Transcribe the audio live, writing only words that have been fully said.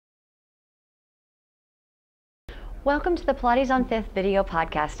Welcome to the Pilates on 5th video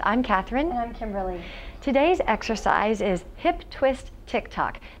podcast. I'm Katherine. And I'm Kimberly. Today's exercise is hip twist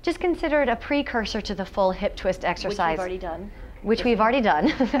tick-tock. Just consider it a precursor to the full hip twist exercise. Which we've already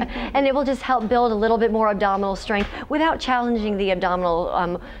done. And it will just help build a little bit more abdominal strength without challenging the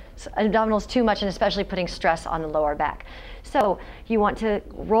abdominals too much, and especially putting stress on the lower back. So you want to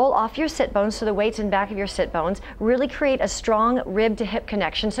roll off your sit bones, so the weight's in back of your sit bones, really create a strong rib to hip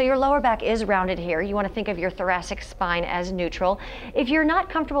connection. So your lower back is rounded here. You want to think of your thoracic spine as neutral. If you're not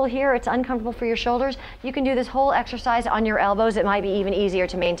comfortable here, it's uncomfortable for your shoulders, you can do this whole exercise on your elbows. It might be even easier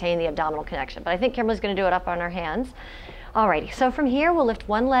to maintain the abdominal connection. But I think Kimberly's going to do it up on her hands. Alrighty, so from here we'll lift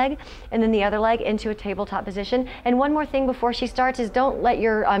one leg and then the other leg into a tabletop position. And one more thing before she starts is don't let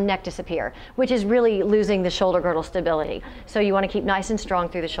your neck disappear, which is really losing the shoulder girdle stability. So you want to keep nice and strong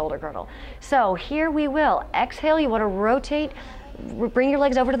through the shoulder girdle. So here we will. Exhale, you want to rotate, bring your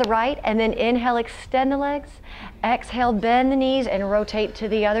legs over to the right, and then inhale, extend the legs. Exhale, bend the knees and rotate to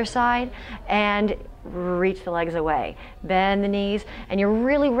the other side, and reach the legs away. Bend the knees, and you're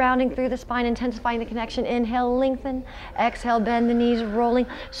really rounding through the spine, intensifying the connection. Inhale, lengthen. Exhale, bend the knees, rolling.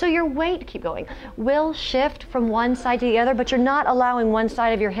 So your weight, keep going, will shift from one side to the other, but you're not allowing one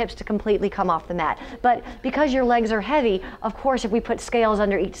side of your hips to completely come off the mat. But because your legs are heavy, of course, if we put scales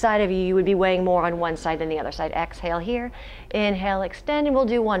under each side of you, you would be weighing more on one side than the other side. Exhale here. Inhale, extend, and we'll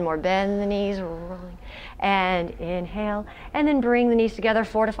do one more. Bend the knees, rolling. And inhale, and then bring the knees together,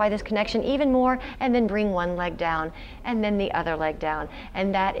 fortify this connection even more, and then bring one leg down, and then the other leg down.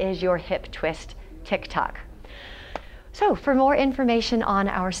 And that is your hip twist tick-tock. So for more information on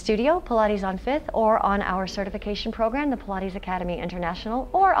our studio, Pilates on 5th, or on our certification program, the Pilates Academy International,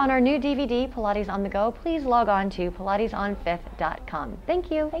 or on our new DVD, Pilates on the Go, please log on to pilatesonfifth.com.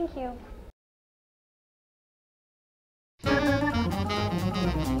 Thank you. Thank you.